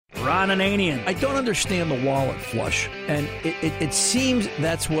Ron Ananian. I don't understand the wallet flush, and it seems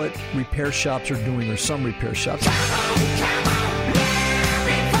that's what repair shops are doing, or some repair shops.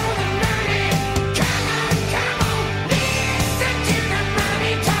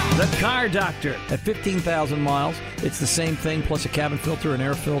 The Car Doctor. At 15,000 miles, it's the same thing, plus a cabin filter, an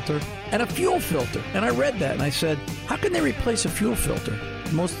air filter, and a fuel filter. And I read that, and I said, how can they replace a fuel filter?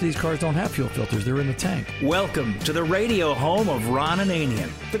 Most of these cars don't have fuel filters. They're in the tank. Welcome to the radio home of Ron Ananian,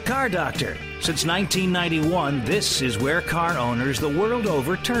 the Car Doctor. Since 1991, this is where car owners the world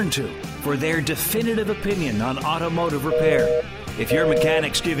over turn to for their definitive opinion on automotive repair. If your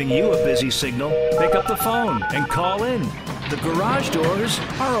mechanic's giving you a busy signal, pick up the phone and call in. The garage doors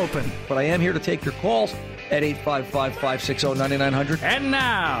are open. But I am here to take your calls at 855-560-9900. And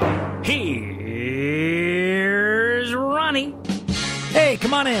now, here's Ronnie. Hey,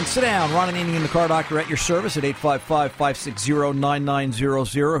 come on in. Sit down. Ron Ananian, the Car Doctor, at your service at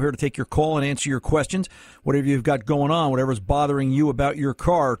 855-560-9900. Here to take your call and answer your questions. Whatever you've got going on, whatever's bothering you about your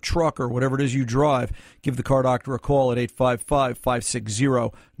car, truck, or whatever it is you drive, give the Car Doctor a call at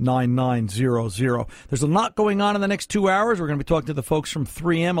 855-560-9900. There's a lot going on in the next 2 hours. We're going to be talking to the folks from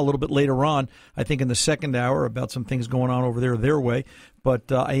 3M a little bit later on, I think in the second hour, about some things going on over there their way.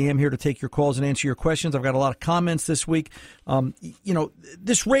 But I am here to take your calls and answer your questions. I've got a lot of comments this week.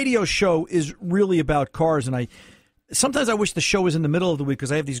 This radio show is really about cars, and sometimes I wish the show was in the middle of the week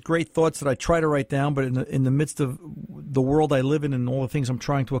because I have these great thoughts that I try to write down, but in the midst of the world I live in and all the things I'm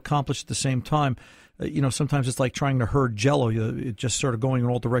trying to accomplish at the same time, sometimes it's like trying to herd Jell-O. It just sort of going in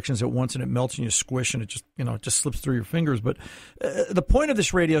all directions at once, and it melts and you squish, and it just slips through your fingers. But the point of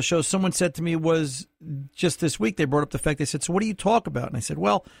this radio show, someone said to me, was just this week. They brought up the fact. They said, "So what do you talk about?" And I said,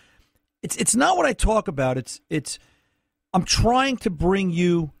 "Well, it's not what I talk about. It's I'm trying to bring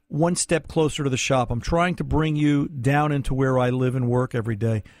you one step closer to the shop. I'm trying to bring you down into where I live and work every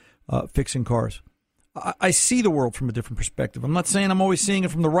day, fixing cars. I see the world from a different perspective. I'm not saying I'm always seeing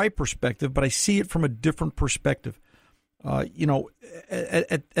it from the right perspective, but I see it from a different perspective.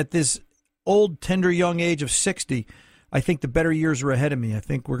 At this old, tender, young age of 60, I think the better years are ahead of me. I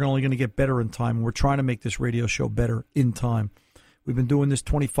think we're only going to get better in time, and we're trying to make this radio show better in time. We've been doing this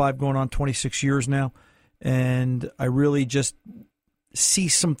 25, going on 26 years now, and I really just see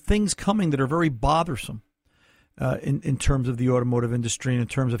some things coming that are very bothersome in terms of the automotive industry and in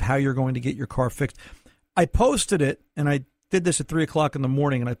terms of how you're going to get your car fixed. I posted it, and I did this at 3 o'clock in the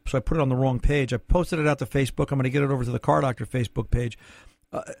morning, and so I put it on the wrong page. I posted it out to Facebook. I'm going to get it over to the Car Doctor Facebook page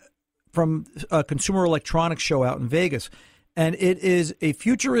from a Consumer Electronics Show out in Vegas. And it is a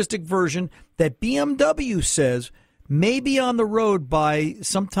futuristic version that BMW says may be on the road by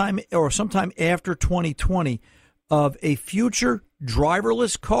sometime after 2020 of a future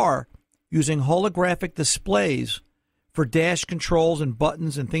driverless car using holographic displays for dash controls and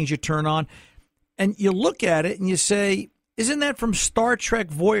buttons and things you turn on. And you look at it and you say, isn't that from Star Trek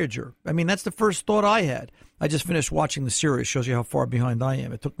Voyager? I mean, that's the first thought I had. I just finished watching the series. Shows you how far behind I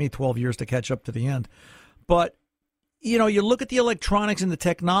am. It took me 12 years to catch up to the end. But, you look at the electronics and the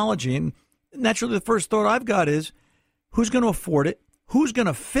technology, and naturally the first thought I've got is, who's going to afford it? Who's going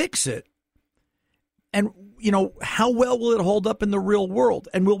to fix it? And, how well will it hold up in the real world?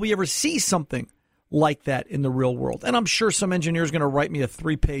 And will we ever see something like that in the real world? And I'm sure some engineer is going to write me a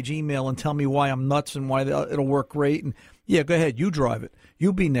 3-page email and tell me why I'm nuts and why it'll work great. And yeah, go ahead. You drive it.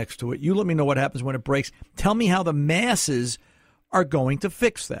 You be next to it. You let me know what happens when it breaks. Tell me how the masses are going to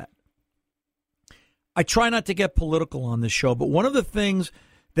fix that. I try not to get political on this show, but one of the things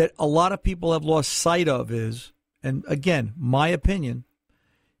that a lot of people have lost sight of is, and again, my opinion,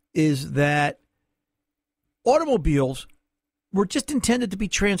 is that automobiles were just intended to be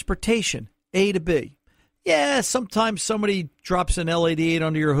transportation, A to B. Yeah, sometimes somebody drops an L88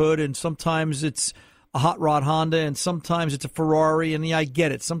 under your hood, and sometimes it's a hot rod Honda, and sometimes it's a Ferrari, and yeah, I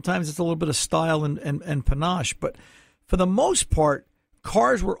get it. Sometimes it's a little bit of style and panache, but for the most part,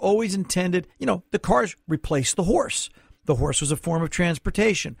 cars were always intended, the cars replaced the horse. The horse was a form of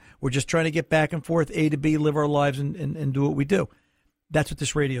transportation. We're just trying to get back and forth, A to B, live our lives, and do what we do. That's what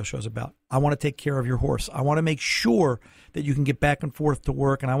this radio show is about. I want to take care of your horse. I want to make sure that you can get back and forth to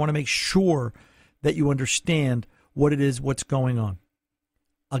work, and I want to make sure that you understand what it is, what's going on.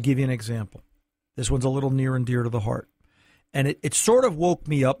 I'll give you an example. This one's a little near and dear to the heart. And it sort of woke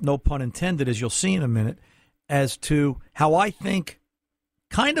me up, no pun intended, as you'll see in a minute, as to how I think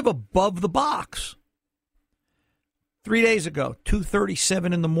kind of above the box. 3 days ago,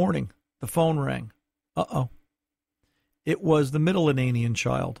 2:37 in the morning, the phone rang. Uh-oh. It was the middle Ananian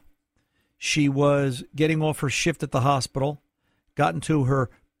child. She was getting off her shift at the hospital, got into her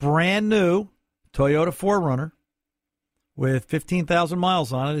brand new Toyota 4Runner, with 15,000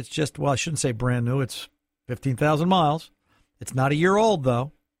 miles on it. It's just, well, I shouldn't say brand new. It's 15,000 miles. It's not a year old,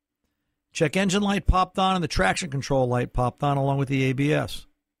 though. Check engine light popped on and the traction control light popped on along with the ABS.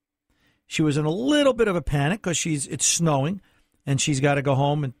 She was in a little bit of a panic because it's snowing and she's got to go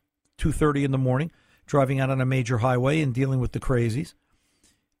home at 2:30 in the morning, driving out on a major highway and dealing with the crazies.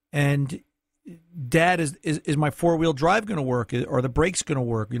 And Dad, is my four-wheel drive going to work? Are the brakes going to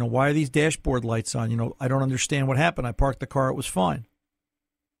work? Why are these dashboard lights on? I don't understand what happened. I parked the car. It was fine.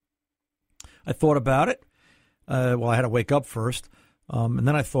 I thought about it. I had to wake up first. And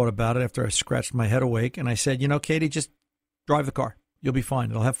then I thought about it after I scratched my head awake. And I said, Katie, just drive the car. You'll be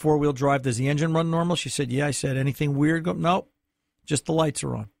fine. It'll have four-wheel drive. Does the engine run normal? She said, yeah. I said, anything weird? No, just the lights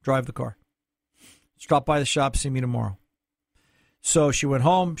are on. Drive the car. Stop by the shop. See me tomorrow. So she went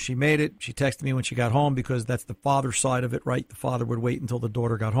home. She made it. She texted me when she got home because that's the father side of it, right? The father would wait until the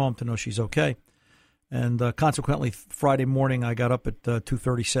daughter got home to know she's okay. And consequently, Friday morning, I got up at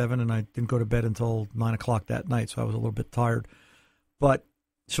 2:37, and I didn't go to bed until 9 o'clock that night, so I was a little bit tired. But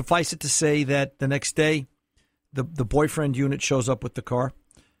suffice it to say that the next day, the boyfriend unit shows up with the car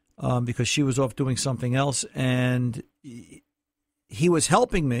because she was off doing something else, and he was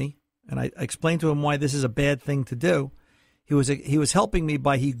helping me, and I explained to him why this is a bad thing to do. He was helping me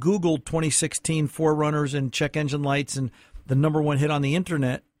by he Googled 2016 4Runners and check engine lights, and the number one hit on the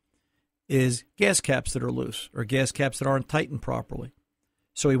internet is gas caps that are loose or gas caps that aren't tightened properly.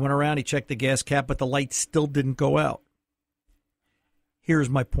 So he went around, he checked the gas cap, but the light still didn't go out. Here's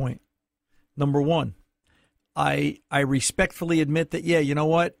my point. Number one, I respectfully admit that, you know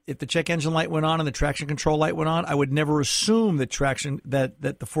what? If the check engine light went on and the traction control light went on, I would never assume that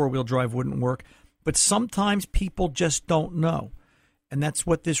that the four-wheel drive wouldn't work. But sometimes people just don't know. And that's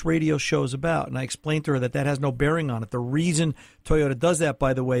what this radio show is about. And I explained to her that has no bearing on it. The reason Toyota does that,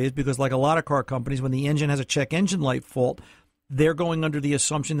 by the way, is because like a lot of car companies, when the engine has a check engine light fault, they're going under the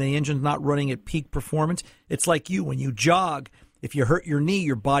assumption the engine's not running at peak performance. It's like you. When you jog, if you hurt your knee,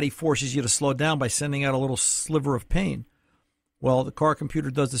 your body forces you to slow down by sending out a little sliver of pain. Well, the car computer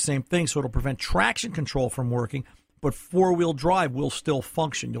does the same thing, so it'll prevent traction control from working, but four-wheel drive will still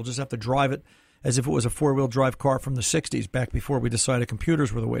function. You'll just have to drive it as if it was a four-wheel drive car from the 60s, back before we decided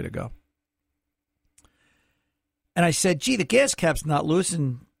computers were the way to go. And I said, gee, the gas cap's not loose.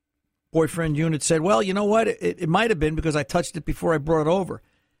 And boyfriend unit said, well, you know what? It might have been because I touched it before I brought it over.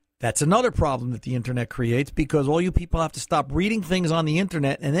 That's another problem that the internet creates because all you people have to stop reading things on the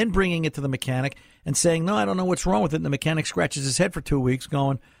internet and then bringing it to the mechanic and saying, no, I don't know what's wrong with it. And the mechanic scratches his head for 2 weeks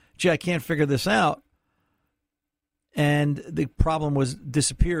going, gee, I can't figure this out. And the problem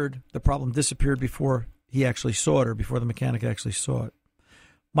disappeared. The problem disappeared before he actually saw it or before the mechanic actually saw it.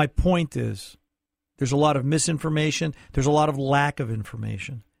 My point is there's a lot of misinformation. There's a lot of lack of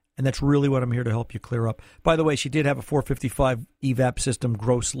information. And that's really what I'm here to help you clear up. By the way, she did have a 455 evap system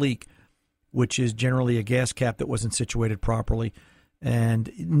gross leak, which is generally a gas cap that wasn't situated properly. And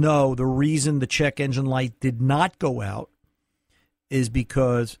no, the reason the check engine light did not go out is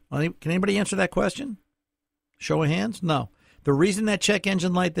because, can anybody answer that question? Show of hands? No. The reason that check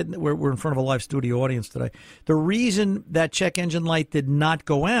engine light we're in front of a live studio audience today. The reason that check engine light did not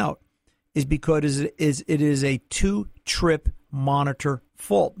go out is because it is a two-trip monitor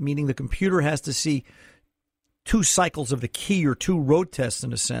fault, meaning the computer has to see two cycles of the key or two road tests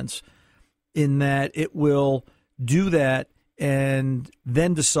in a sense, in that it will do that and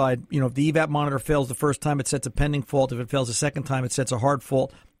then decide, if the evap monitor fails the first time, it sets a pending fault. If it fails the second time, it sets a hard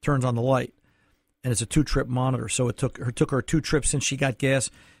fault, turns on the light. And it's a two-trip monitor. So it took her 2 trips since she got gas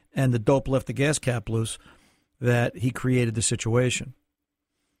and the dope left the gas cap loose that he created the situation.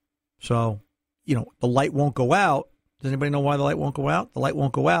 So, the light won't go out. Does anybody know why the light won't go out? The light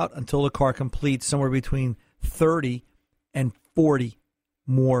won't go out until the car completes somewhere between 30 and 40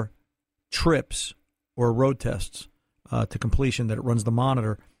 more trips or road tests to completion that it runs the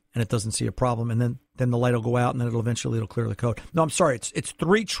monitor and it doesn't see a problem. And then the light will go out and then it'll clear the code. No, I'm sorry. It's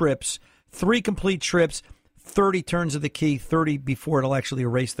 3 trips. 3 complete trips, 30 turns of the key, 30 before it'll actually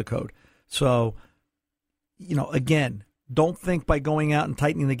erase the code. So, again, don't think by going out and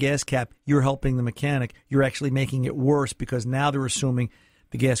tightening the gas cap, you're helping the mechanic. You're actually making it worse because now they're assuming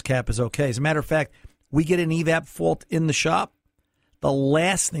the gas cap is okay. As a matter of fact, we get an evap fault in the shop. The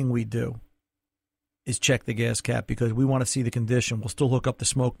last thing we do is check the gas cap because we want to see the condition. We'll still hook up the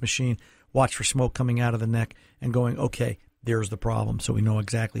smoke machine, watch for smoke coming out of the neck and going, okay, there's the problem, so we know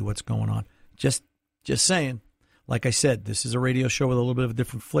exactly what's going on. Just saying. Like I said, this is a radio show with a little bit of a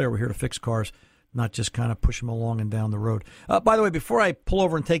different flair. We're here to fix cars, not just kind of push them along and down the road. By the way, before I pull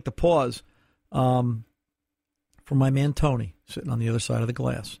over and take the pause, from my man Tony, sitting on the other side of the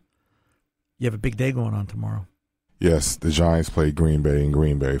glass, you have a big day going on tomorrow. Yes, the Giants played Green Bay in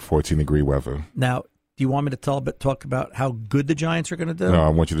Green Bay, 14-degree weather. Now, do you want me to talk about how good the Giants are going to do? No, I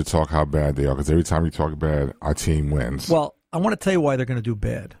want you to talk how bad they are, because every time you talk bad, our team wins. Well, I want to tell you why they're going to do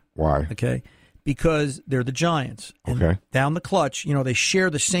bad. Why? Okay. Because they're the Giants. And okay. Down the clutch, they share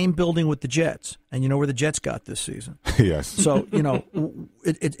the same building with the Jets. And you know where the Jets got this season. Yes. So,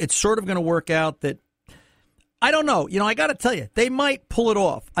 it's sort of going to work out that, I don't know. I got to tell you, they might pull it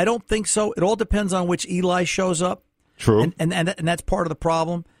off. I don't think so. It all depends on which Eli shows up. True. And that's part of the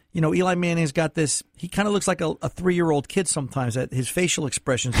problem. Eli Manning's got this, he kind of looks like a 3-year-old kid sometimes. That his facial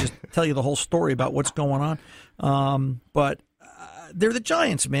expressions just tell you the whole story about what's going on. But they're the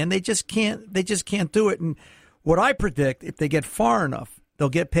Giants, man. They just can't do it. And what I predict, if they get far enough, they'll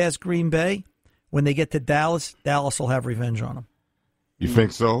get past Green Bay. When they get to Dallas, Dallas will have revenge on them. You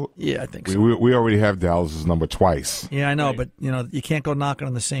think so? Yeah, I think so. We already have Dallas's number twice. Yeah, I know, right. But you can't go knocking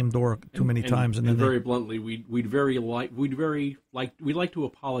on the same door too many times. And very bluntly, we'd like to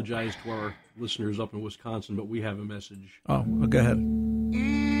apologize to our listeners up in Wisconsin, but we have a message. Oh, well, go ahead.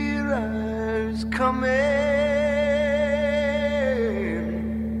 Eli's coming.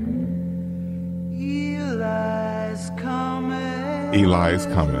 Eli's coming. Eli's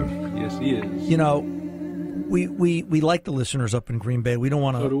coming. Yes, he is. We like the listeners up in Green Bay. We don't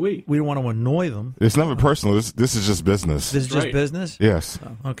want to. So do we. We don't want to annoy them. It's never personal. This is just business. This is just business? Yes.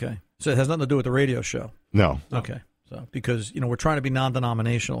 Oh, okay. So it has nothing to do with the radio show. No. Okay. So because we're trying to be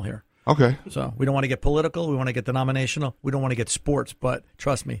non-denominational here. Okay. So we don't want to get political. We want to get denominational. We don't want to get sports. But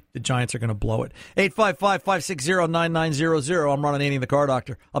trust me, the Giants are going to blow it. 855-560-9900. I'm Ron Ananian, the Car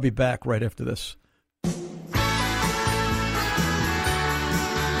Doctor. I'll be back right after this.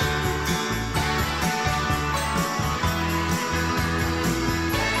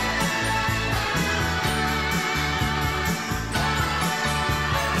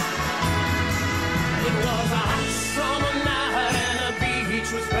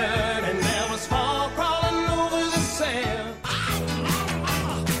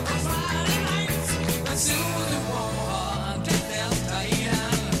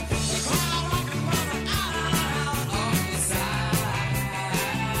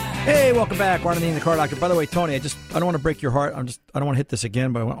 Hey, welcome back. Ron Ananian, the Car Doctor. By the way, Tony, I don't want to break your heart. I don't want to hit this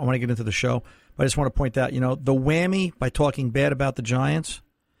again, but I want to get into the show. But I just want to point out, the whammy by talking bad about the Giants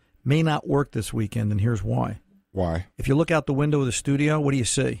may not work this weekend, and here's why. Why? If you look out the window of the studio, what do you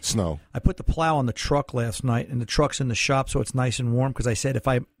see? Snow. I put the plow on the truck last night, and the truck's in the shop, so it's nice and warm, because I said if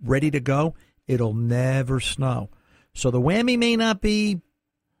I'm ready to go, it'll never snow. So the whammy may not be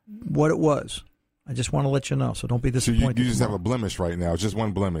what it was. I just want to let you know, so don't be disappointed. So you just have a blemish right now. It's just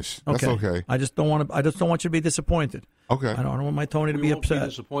one blemish. That's okay. I just don't want you to be disappointed. Okay. I don't want my Tony to be upset. We won't be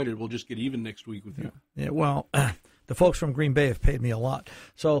disappointed. We'll just get even next week with you. Yeah. Well, the folks from Green Bay have paid me a lot.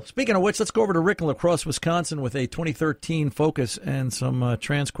 So speaking of which, let's go over to Rick in La Crosse, Wisconsin, with a 2013 Focus and some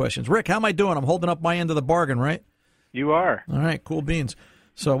trans questions. Rick, how am I doing? I'm holding up my end of the bargain, right? You are. All right. Cool beans.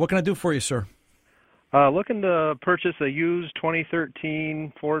 So what can I do for you, sir? Looking to purchase a used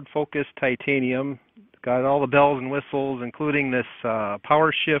 2013 Ford Focus Titanium. Got all the bells and whistles, including this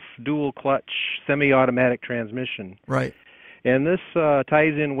power shift dual clutch semi-automatic transmission. Right. And this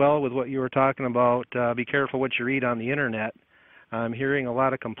ties in well with what you were talking about. Be careful what you read on the internet. I'm hearing a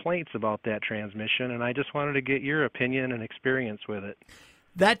lot of complaints about that transmission, and I just wanted to get your opinion and experience with it.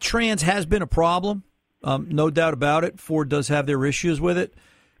 That trans has been a problem, no doubt about it. Ford does have their issues with it.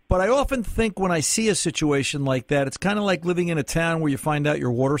 But I often think when I see a situation like that, it's kind of like living in a town where you find out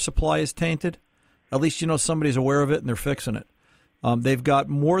your water supply is tainted. At least somebody's aware of it and they're fixing it. They've got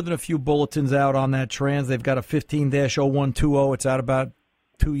more than a few bulletins out on that trans. They've got a 15-0120. It's out about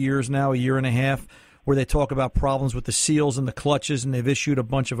 2 years now, a year and a half, where they talk about problems with the seals and the clutches, and they've issued a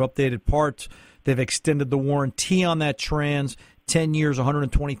bunch of updated parts. They've extended the warranty on that trans, 10 years,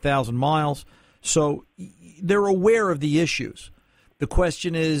 120,000 miles. So they're aware of the issues. The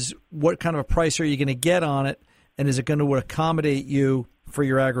question is, what kind of a price are you going to get on it, and is it going to accommodate you for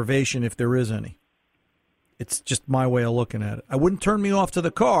your aggravation if there is any? It's just my way of looking at it. I wouldn't turn me off to the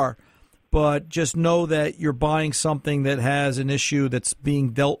car, but just know that you're buying something that has an issue that's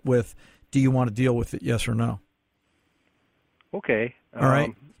being dealt with. Do you want to deal with it, yes or no? Okay. All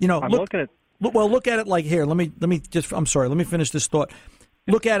right. Look at it like here. Let me finish this thought.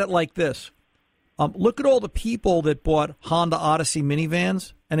 Look at it like this. Look at all the people that bought Honda Odyssey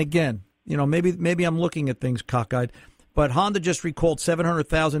minivans. And again, maybe I'm looking at things cockeyed. But Honda just recalled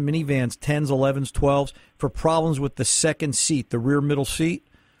 700,000 minivans, 10s, 11s, 12s, for problems with the second seat, the rear middle seat,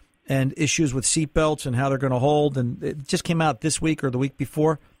 and issues with seat belts and how they're going to hold. And it just came out this week or the week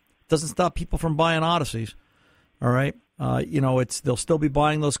before. It doesn't stop people from buying Odysseys. All right? They'll still be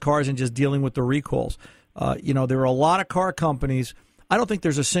buying those cars and just dealing with the recalls. There are a lot of car companies. I don't think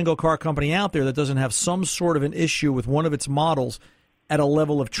there's a single car company out there that doesn't have some sort of an issue with one of its models at a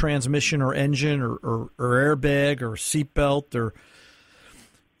level of transmission or engine or airbag or seatbelt. Or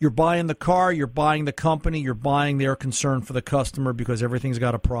you're buying the car, you're buying the company, you're buying their concern for the customer because everything's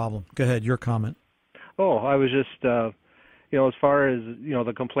got a problem. Go ahead, your comment. Oh, I was just, as far as,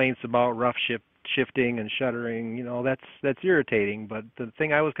 the complaints about rough shifting and shuttering, that's irritating. But the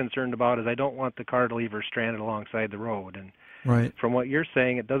thing I was concerned about is I don't want the car to leave her stranded alongside the road. And right. From what you're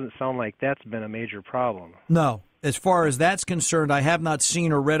saying, it doesn't sound like that's been a major problem. No. As far as that's concerned, I have not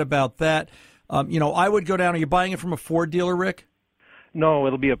seen or read about that. I would go down. Are you buying it from a Ford dealer, Rick? No,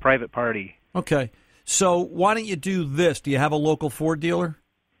 it'll be a private party. Okay. So why don't you do this? Do you have a local Ford dealer?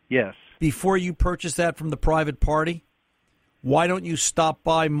 Yes. Before you purchase that from the private party, why don't you stop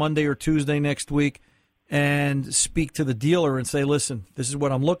by Monday or Tuesday next week and speak to the dealer and say, listen, this is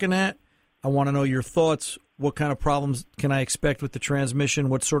what I'm looking at. I want to know your thoughts. What kind of problems can I expect with the transmission?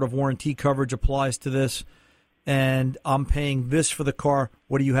 What sort of warranty coverage applies to this? And I'm paying this for the car.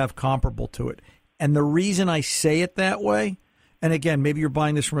 What do you have comparable to it? And the reason I say it that way, and again, maybe you're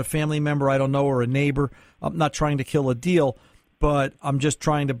buying this from a family member, I don't know, or a neighbor. I'm not trying to kill a deal, but I'm just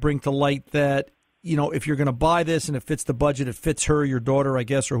trying to bring to light that, if you're going to buy this and it fits the budget, it fits her, your daughter, I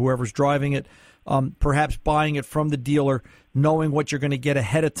guess, or whoever's driving it, perhaps buying it from the dealer, knowing what you're going to get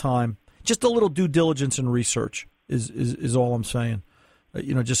ahead of time. Just a little due diligence and research is all I'm saying,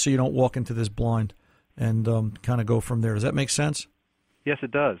 just so you don't walk into this blind. And kind of go from there. Does that make sense? Yes,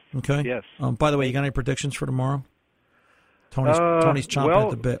 it does. Okay. Yes. By the way, you got any predictions for tomorrow? Tony's chomping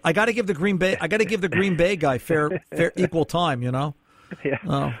at the bit. I got to give the Green Bay guy fair equal time. Yeah.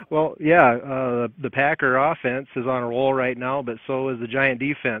 Oh. Well, yeah. The Packer offense is on a roll right now, but so is the Giant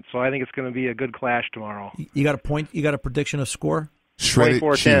defense. So I think it's going to be a good clash tomorrow. You got a point? You got a prediction of score? Shredded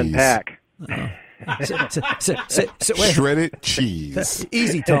 24-10 Pack. Shredded cheese.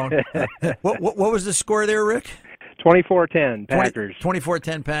 Easy, Tone. What was the score there, Rick? 24-10 Packers.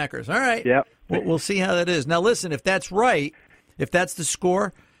 24-10 Packers. All right. Yep. We'll see how that is. Now, listen, if that's right, if that's the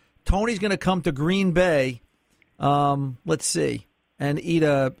score, Tony's going to come to Green Bay, let's see, and eat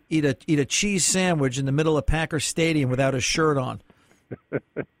a cheese sandwich in the middle of Packer Stadium without his shirt on.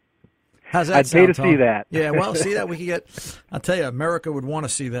 How's that sound, I'd pay to Tony? see that. Yeah, well, see that we could get. I'll tell you, America would want to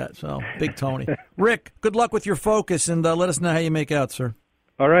see that. So, big Tony. Rick, good luck with your focus, and let us know how you make out, sir.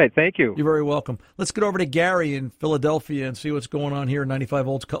 All right, thank you. You're very welcome. Let's get over to Gary in Philadelphia and see what's going on here. 95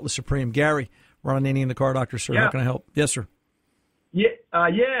 volts Cutlass Supreme. Gary, Ron Ananian, the Car Doctor, sir. Yeah. How can I help? Yes, sir. Yeah.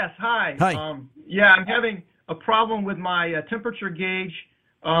 Yes. Hi. Hi. I'm having a problem with my temperature gauge.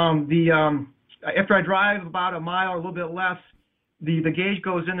 After I drive about a mile or a little bit less, the gauge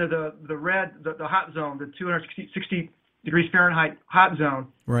goes into the red, the hot zone, the 260 degrees Fahrenheit hot zone.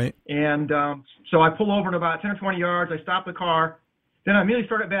 Right. And so I pull over in about 10 or 20 yards. I stop the car. Then I immediately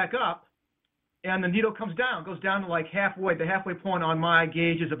start it back up, and the needle goes down to like halfway. The halfway point on my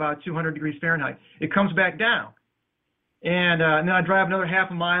gauge is about 200 degrees Fahrenheit. It comes back down. And then I drive another half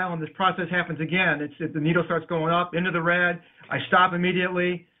a mile, and this process happens again. The needle starts going up into the red. I stop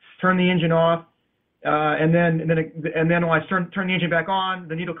immediately, turn the engine off, and then when I turn the engine back on,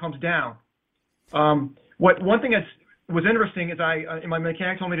 the needle comes down. One thing that was interesting is my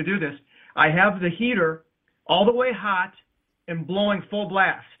mechanic told me to do this. I have the heater all the way hot and blowing full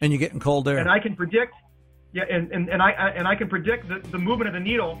blast. And you're getting cold air. And I can predict. Yeah, and I can predict the movement of the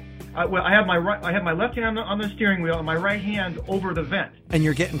needle. I have my left hand on the steering wheel and my right hand over the vent. And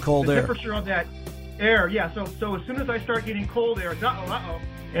you're getting cold air. The temperature of that air, yeah. So as soon as I start getting cold air, it's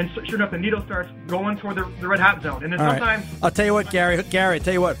and sure enough, the needle starts going toward the red hot zone. And then sometimes I'll tell you what, Gary, I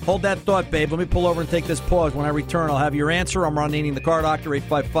tell you what, hold that thought, babe. Let me pull over and take this pause. When I return, I'll have your answer. I'm Ron Ananian, the Car Doctor,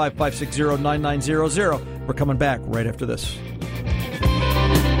 855-560-9900. We're coming back right after this.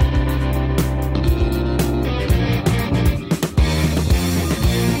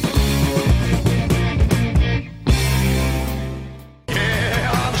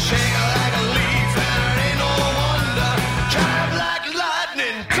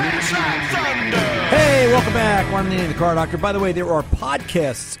 Welcome back. Ron Ananian, the Car Doctor. By the way, there are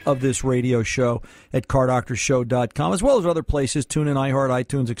podcasts of this radio show at cardoctorshow.com, as well as other places, TuneIn, iHeart,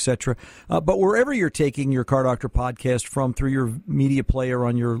 iTunes, etc. But wherever you're taking your Car Doctor podcast from, through your media player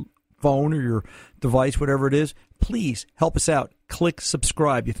on your phone or your device, whatever it is, please help us out. Click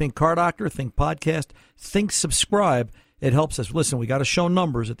subscribe. You think Car Doctor, think podcast, think subscribe. it helps us. Listen, we got to show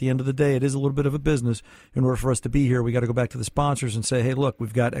numbers. At the end of the day, it is a little bit of a business. In order for us to be here, we got to go back to the sponsors and say, hey, look,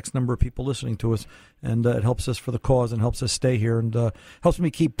 we've got X number of people listening to us, and it helps us for the cause and helps us stay here, and helps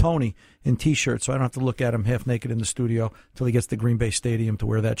me keep Tony in T-shirts, so I don't have to look at him half naked in the studio until he gets to Green Bay Stadium to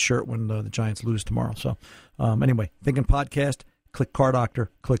wear that shirt when the Giants lose tomorrow. So anyway, Thinking Podcast, click Car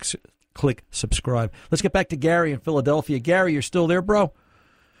Doctor, click subscribe. Let's get back to Gary in Philadelphia. Gary, you're still there, bro?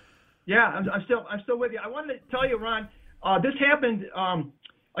 Yeah, I'm still with you. I wanted to tell you, Ron, this happened on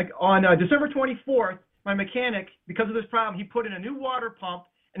December 24th. My mechanic, because of this problem, he put in a new water pump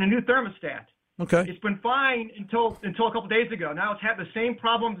and a new thermostat. Okay. It's been fine until a couple days ago. Now it's had the same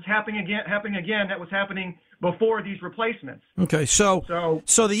problem that's happening again that was happening before these replacements. Okay, so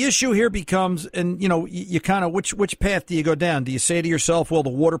the issue here becomes, and you kind of which path do you go down? Do you say to yourself, well,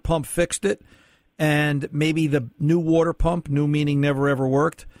 the water pump fixed it, and maybe the new water pump, new meaning never ever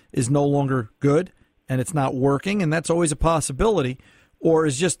worked, is no longer good and it's not working, and that's always a possibility? Or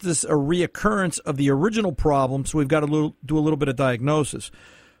is just this a reoccurrence of the original problem, so we've got to do a little bit of diagnosis?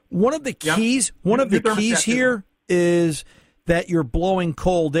 One of the keys, here is that you're blowing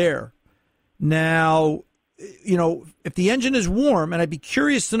cold air. Now, if the engine is warm, and I'd be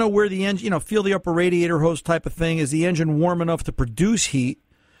curious to know where the engine, feel the upper radiator hose type of thing, is the engine warm enough to produce heat?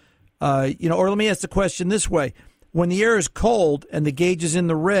 Or let me ask the question this way. When the air is cold and the gauge is in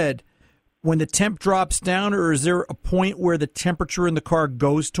the red, when the temp drops down, or is there a point where the temperature in the car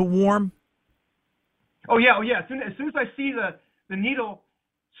goes to warm? Oh, yeah. As soon as I see the needle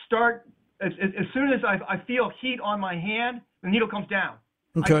start, as soon as I feel heat on my hand, the needle comes down.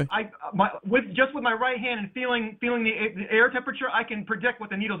 Okay. With my right hand and feeling the air temperature, I can predict what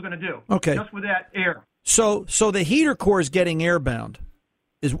the needle's going to do. Okay. Just with that air. So the heater core is getting airbound,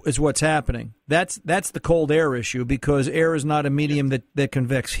 is what's happening. That's the cold air issue, because air is not a medium that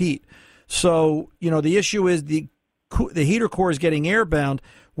convects heat. So the issue is the heater core is getting airbound.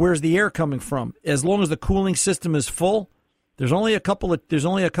 Where's the air coming from? As long as the cooling system is full, there's only a couple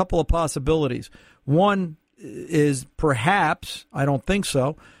of possibilities. One is perhaps, I don't think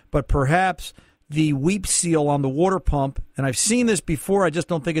so, but perhaps the weep seal on the water pump, and I've seen this before, I just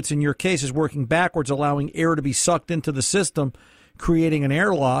don't think it's in your case, is working backwards, allowing air to be sucked into the system, creating an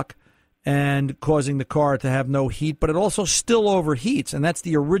airlock and causing the car to have no heat, but it also still overheats, and that's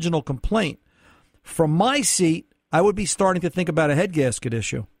the original complaint. From my seat, I would be starting to think about a head gasket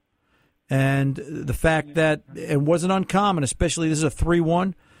issue. And the fact that it wasn't uncommon, especially this is a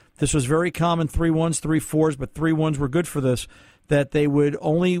 3.1. This was very common, 3.1s, 3.4s, but 3.1s were good for this, that they would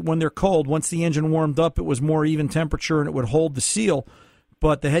only, when they're cold, once the engine warmed up, it was more even temperature and it would hold the seal.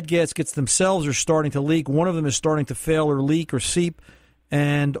 But the head gaskets themselves are starting to leak. One of them is starting to fail or leak or seep.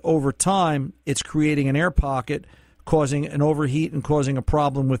 And over time, it's creating an air pocket, causing an overheat and causing a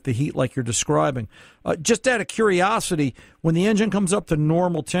problem with the heat like you're describing. Just out of curiosity, when the engine comes up to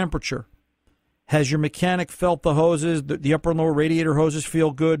normal temperature, has your mechanic felt the hoses, the upper and lower radiator hoses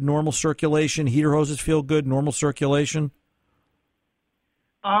feel good, normal circulation, heater hoses feel good, normal circulation?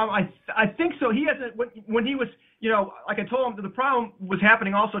 I think so. He hasn't, when he was, like I told him, the problem was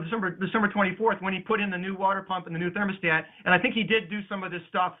happening also December 24th when he put in the new water pump and the new thermostat, and I think he did do some of this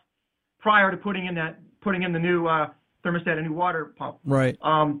stuff prior to putting in the new thermostat and new water pump. Right.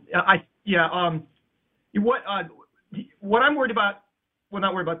 What I'm worried about, well,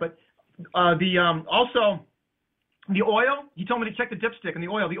 not worried about, but also the oil. He told me to check the dipstick and the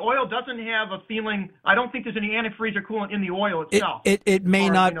oil. The oil doesn't have a feeling. I don't think there's any antifreeze or coolant in the oil itself. It may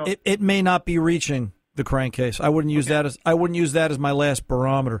not be reaching the crankcase. I wouldn't use that as my last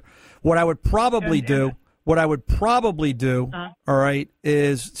barometer. What I would probably do, all right,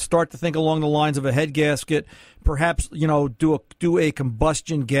 is start to think along the lines of a head gasket. Perhaps do a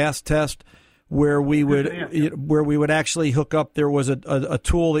combustion gas test where we would actually hook up. There was a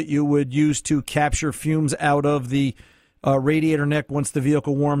tool that you would use to capture fumes out of the radiator neck once the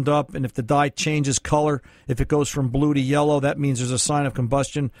vehicle warmed up, and if the dye changes color, if it goes from blue to yellow, that means there's a sign of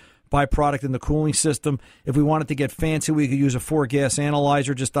combustion byproduct in the cooling system. If we wanted to get fancy, we could use a 4-gas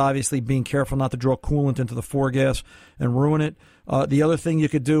analyzer, just obviously being careful not to draw coolant into the 4-gas and ruin it. The other thing you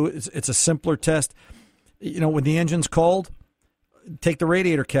could do is, it's a simpler test. When the engine's cold, take the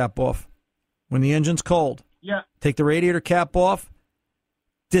radiator cap off. When the engine's cold, take the radiator cap off,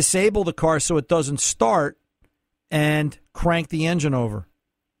 disable the car so it doesn't start, and crank the engine over.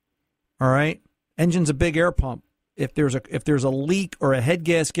 All right? Engine's a big air pump. If there's a leak or a head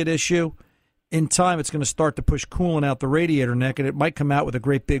gasket issue, in time it's going to start to push coolant out the radiator neck, and it might come out with a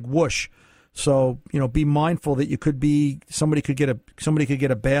great big whoosh. So be mindful that somebody could get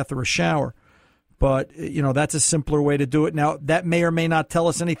a bath or a shower. But, that's a simpler way to do it. Now, that may or may not tell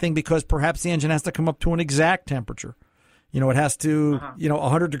us anything, because perhaps the engine has to come up to an exact temperature. It has to,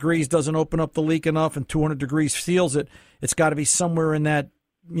 100 degrees doesn't open up the leak enough and 200 degrees seals it. It's got to be somewhere in that,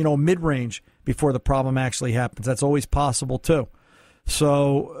 mid-range before the problem actually happens. That's always possible, too.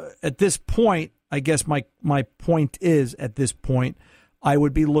 So at this point, I guess my point is, at this point, I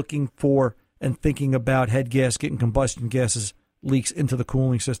would be looking for and thinking about head gasket and combustion gases leaks into the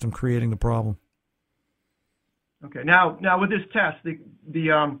cooling system, creating the problem. Okay. Now with this test,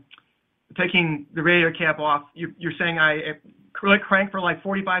 the taking the radiator cap off, you're saying I crank for like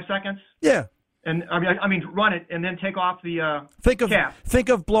 45 seconds? Yeah. And I mean run it and then take off the cap. Think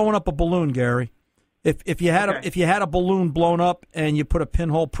of blowing up a balloon, Gary. If you had a balloon blown up and you put a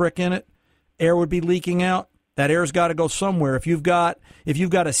pinhole prick in it, air would be leaking out. That air's got to go somewhere. If you've got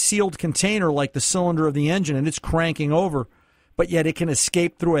a sealed container like the cylinder of the engine and it's cranking over, but yet it can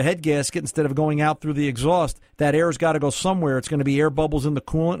escape through a head gasket instead of going out through the exhaust, that air's got to go somewhere. It's going to be air bubbles in the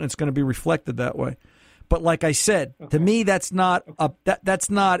coolant, and it's going to be reflected that way. But like I said, to me, that's not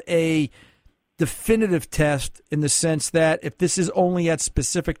a definitive test in the sense that if this is only at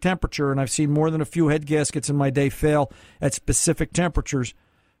specific temperature, and I've seen more than a few head gaskets in my day fail at specific temperatures,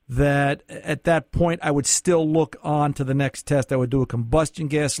 that at that point I would still look on to the next test. I would do a combustion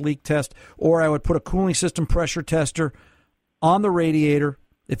gas leak test, or I would put a cooling system pressure tester on the radiator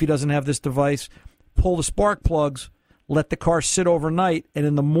if he doesn't have this device, pull the spark plugs, let the car sit overnight, and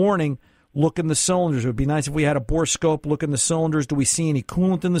in the morning look in the cylinders. It would be nice if we had a bore scope, look in the cylinders. Do we see any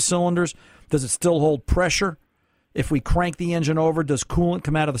coolant in the cylinders? Does it still hold pressure? If we crank the engine over, does coolant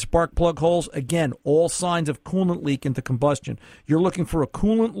come out of the spark plug holes? Again, all signs of coolant leak into combustion. You're looking for a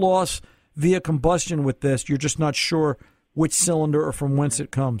coolant loss via combustion with this. You're just not sure which cylinder or from whence it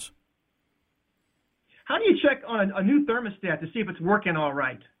comes. How do you check on a new thermostat to see if it's working all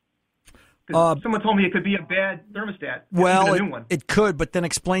right? Someone told me it could be a bad thermostat. Well, a new one. It could, but then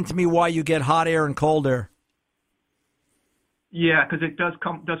explain to me why you get hot air and cold air. Yeah, because it does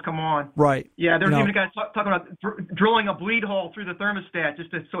come on. Right. Yeah, there's even a guy talking about drilling a bleed hole through the thermostat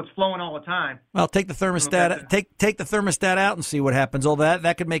so it's flowing all the time. Well, take the thermostat take the thermostat out and see what happens. Although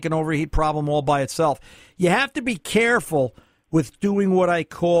that could make an overheat problem all by itself. You have to be careful with doing what I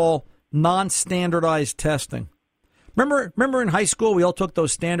call non-standardized testing. Remember in high school we all took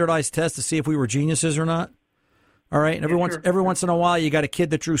those standardized tests to see if we were geniuses or not? All right, and every once in a while you got a kid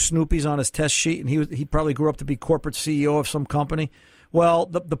that drew Snoopies on his test sheet, and he probably grew up to be corporate CEO of some company. Well,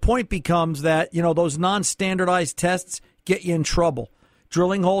 the point becomes that, those non-standardized tests get you in trouble.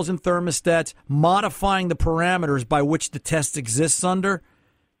 Drilling holes in thermostats, modifying the parameters by which the test exists under.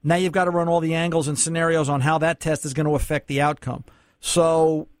 Now you've got to run all the angles and scenarios on how that test is going to affect the outcome.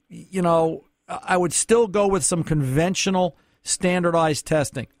 So, I would still go with some conventional standardized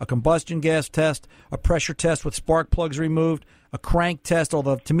testing, a combustion gas test, a pressure test with spark plugs removed, a crank test,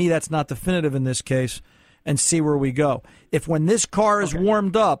 although to me that's not definitive in this case, and see where we go. If when this car is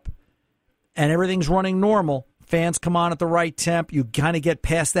warmed up and everything's running normal, fans come on at the right temp, you kind of get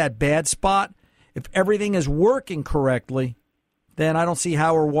past that bad spot. If everything is working correctly, then I don't see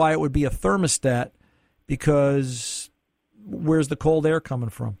how or why it would be a thermostat, because where's the cold air coming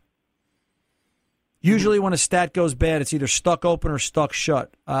from? Usually when a stat goes bad, it's either stuck open or stuck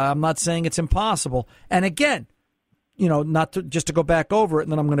shut. I'm not saying it's impossible. And again, just to go back over it,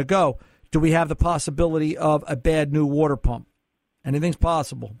 and then I'm going to go, do we have the possibility of a bad new water pump? Anything's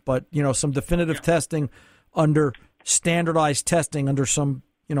possible. But, some definitive testing under standardized testing, under some,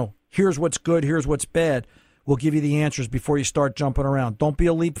 here's what's good, here's what's bad, will give you the answers before you start jumping around. Don't be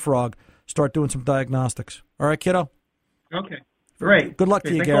a leapfrog. Start doing some diagnostics. All right, kiddo? Okay. Great. Good luck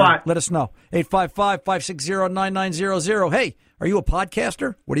to you, Gary. Let us know. 855-560-9900. Hey, are you a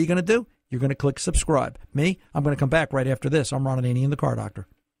podcaster? What are you going to do? You're going to click subscribe. Me, I'm going to come back right after this. I'm Ron Ananian, the Car Doctor.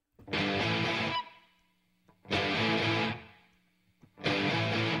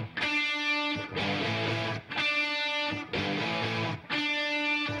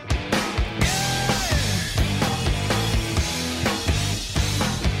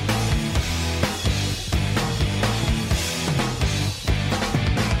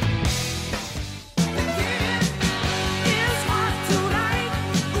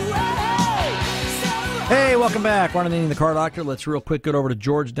 Hey, welcome back. Ron Ananian, the Car Doctor. Let's real quick get over to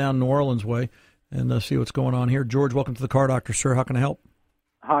George down New Orleans way and see what's going on here. George, welcome to the Car Doctor, sir. How can I help?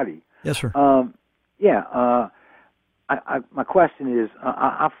 Howdy. Yes, sir. My question is,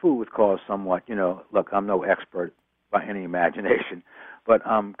 I fool with cars somewhat. Look, I'm no expert by any imagination, but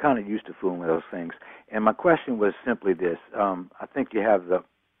I'm kind of used to fooling with those things. And my question was simply this. I think you have the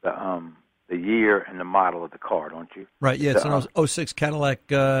year and the model of the car, don't you? Right, yeah. It's an 06 Cadillac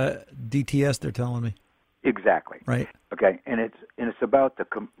DTS, they're telling me. Exactly. Right. Okay, and it's about the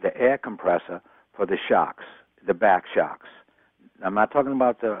air compressor for the shocks. the back shocks. I'm not talking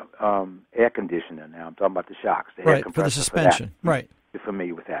about the air conditioner now. I'm talking about the shocks. The air compressor for the suspension. For right. You're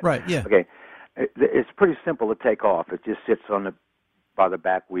familiar with that. Right, yeah. Okay. It's pretty simple to take off. It just sits by the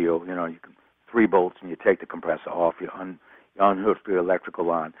back wheel. You can 3 bolts and you take the compressor off. You unhook the electrical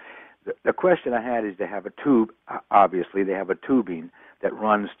line. The question I had is they have a tube. Obviously, they have a tubing that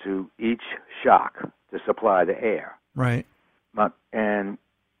runs to each shock to supply the air. Right. And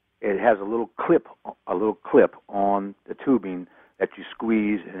it has a little clip on the tubing that you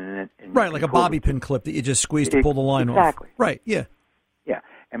squeeze and right, like a bobby pin clip that you just squeeze to pull the line off. Exactly. Right. Yeah. Yeah.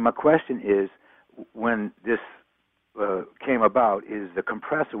 And my question is, when this came about, is the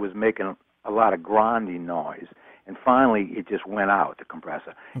compressor was making a lot of grinding noise, and finally it just went out. The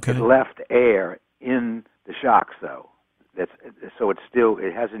compressor. Okay. It left air in the shocks though.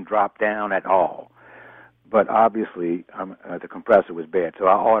 It hasn't dropped down at all. But obviously, the compressor was bad, so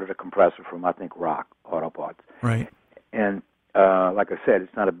I ordered a compressor from, I think, Rock Auto Parts. Right. And like I said,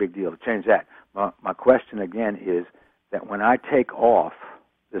 it's not a big deal to change that. My question again is that when I take off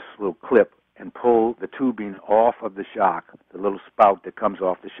this little clip and pull the tubing off of the shock, the little spout that comes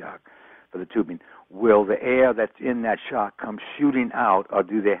off the shock for the tubing, will the air that's in that shock come shooting out, or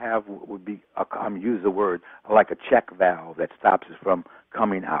do they have what would be, I'm use the word, like a check valve that stops it from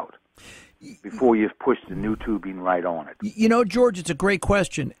coming out before you've pushed the new tubing right on it? George, it's a great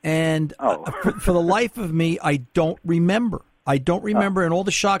question. And for the life of me, I don't remember. In all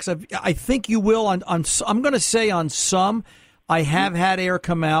the shocks. I think you will. I'm going to say on some, I have had air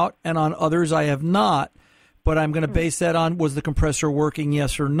come out, and on others, I have not. But I'm going to base that on, was the compressor working,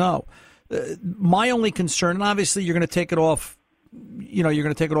 yes or no? My only concern, and obviously you're going to take it off, you're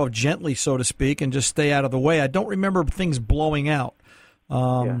going to take it off gently, so to speak, and just stay out of the way. I don't remember things blowing out.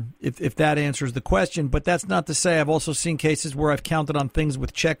 If that answers the question. But that's not to say I've also seen cases where I've counted on things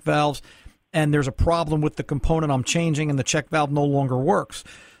with check valves and there's a problem with the component I'm changing and the check valve no longer works.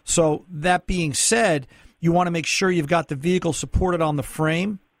 So that being said, you want to make sure you've got the vehicle supported on the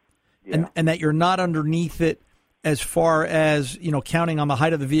frame and that you're not underneath it as far as, counting on the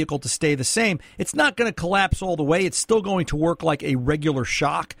height of the vehicle to stay the same. It's not going to collapse all the way. It's still going to work like a regular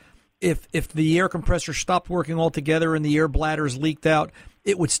shock. If the air compressor stopped working altogether and the air bladders leaked out,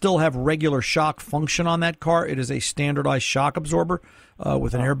 it would still have regular shock function on that car. It is a standardized shock absorber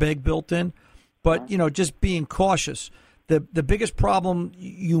with an airbag built in. But, just being cautious. The biggest problem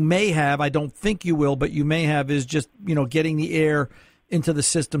you may have, I don't think you will, but you may have, is just, getting the air into the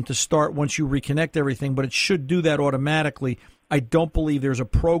system to start once you reconnect everything. But it should do that automatically. I don't believe there's a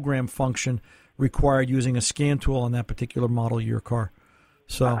program function required using a scan tool on that particular model of your car.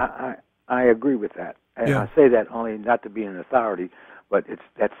 So I agree with that. And I say that only not to be an authority, but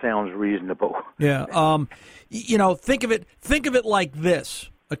that sounds reasonable. Yeah. Think of it like this,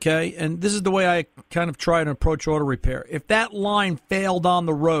 okay? And this is the way I kind of try and approach auto repair. If that line failed on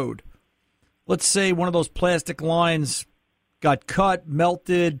the road, let's say one of those plastic lines got cut,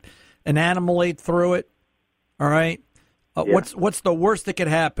 melted, an animal ate through it, all right? What's the worst that could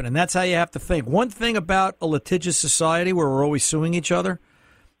happen? And that's how you have to think. One thing about a litigious society where we're always suing each other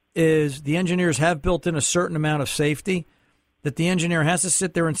is the engineers have built in a certain amount of safety that the engineer has to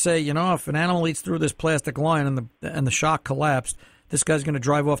sit there and say, if an animal eats through this plastic line and the shock collapsed, this guy's going to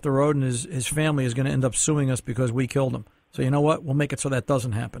drive off the road and his family is going to end up suing us because we killed him. So you know what? We'll make it so that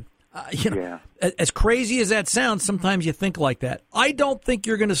doesn't happen. As crazy as that sounds, sometimes you think like that. I don't think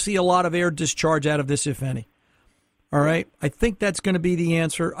you're going to see a lot of air discharge out of this, if any. All right? I think that's going to be the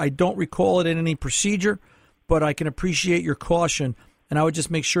answer. I don't recall it in any procedure, but I can appreciate your caution. And I would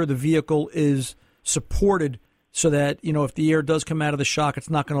just make sure the vehicle is supported so that, if the air does come out of the shock, it's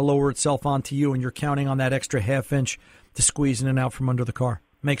not going to lower itself onto you and you're counting on that extra half inch to squeeze in and out from under the car.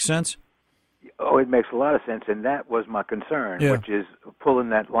 Make sense? Oh, it makes a lot of sense. And that was my concern, which is pulling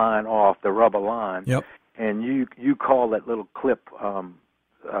that line off, the rubber line. Yep. And you call that little clip,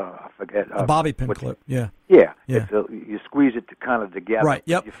 I forget. A bobby pin clip, Yeah. Yeah. You squeeze it together right.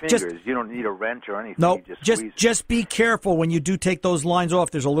 Yep. with your fingers. You don't need a wrench or anything. No, nope. Just be careful when you do take those lines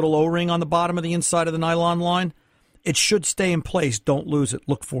off. There's a little O-ring on the bottom of the inside of the nylon line. It should stay in place. Don't lose it.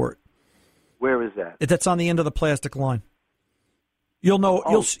 Look for it. Where is that? That's on the end of the plastic line. You'll know.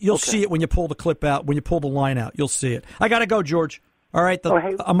 You'll see it when you pull the clip out. When you pull the line out, you'll see it. I got to go, George. All right,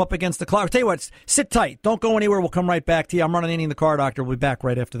 I'm up against the clock. I'll tell you what, sit tight. Don't go anywhere. We'll come right back to you. I'm Ron Ananian, the Car Doctor. We'll be back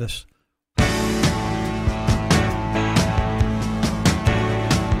right after this.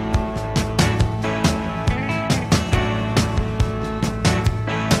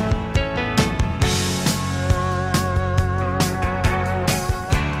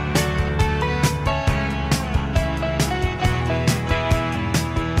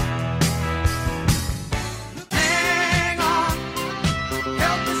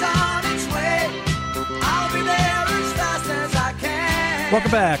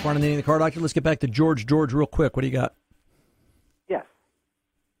 Welcome back. Ron Ananian, the Car Doctor. Let's get back to George. George, real quick. What do you got? Yes.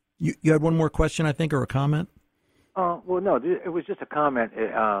 You had one more question, I think, or a comment? Well, no, it was just a comment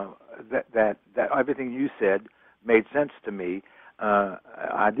that everything you said made sense to me.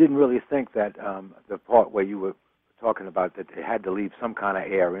 I didn't really think that the part where you were talking about that it had to leave some kind of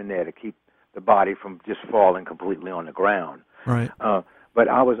air in there to keep the body from just falling completely on the ground. Right. But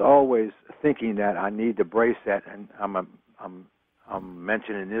I was always thinking that I need to brace that, and I'm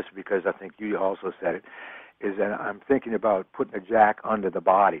mentioning this because I think you also said it, is that I'm thinking about putting a jack under the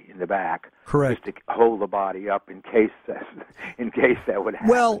body in the back. Correct. Just to hold the body up in case that would happen.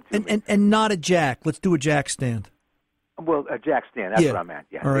 Well, and not a jack. Let's do a jack stand. Well, a jack stand. That's what I meant.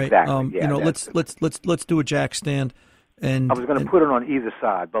 Yeah. All right. Exactly. Yeah, let's do a jack stand. And I was going to put it on either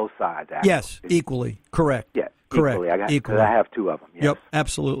side, both sides. Actually. Yes, equally. Correct. Yeah. Correct. Equally. I have two of them. Yes. Yep.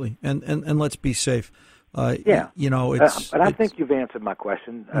 Absolutely. And let's be safe. Yeah. It's. But I think you've answered my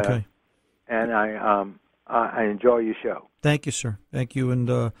question. Okay. And I enjoy your show. Thank you, sir. Thank you.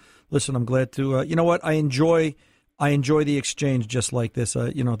 And listen, I'm glad to. You know what? I enjoy the exchange just like this.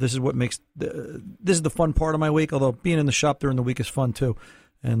 This is what makes this is the fun part of my week. Although being in the shop during the week is fun too,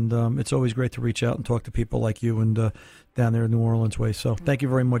 and it's always great to reach out and talk to people like you and down there in New Orleans way. So thank you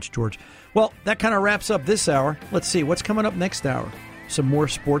very much, George. Well, that kind of wraps up this hour. Let's see what's coming up next hour. Some more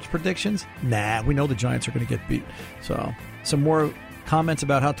sports predictions? Nah, we know the Giants are going to get beat. So some more comments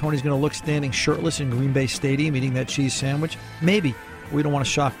about how Tony's going to look standing shirtless in Green Bay Stadium eating that cheese sandwich? Maybe. We don't want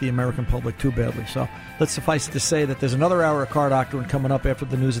to shock the American public too badly. So let's suffice it to say that there's another hour of Car Doctor coming up after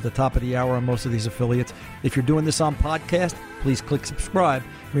the news at the top of the hour on most of these affiliates. If you're doing this on podcast, please click subscribe.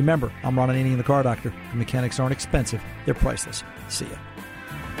 Remember, I'm Ron Ananian, the Car Doctor. The mechanics aren't expensive. They're priceless. See ya.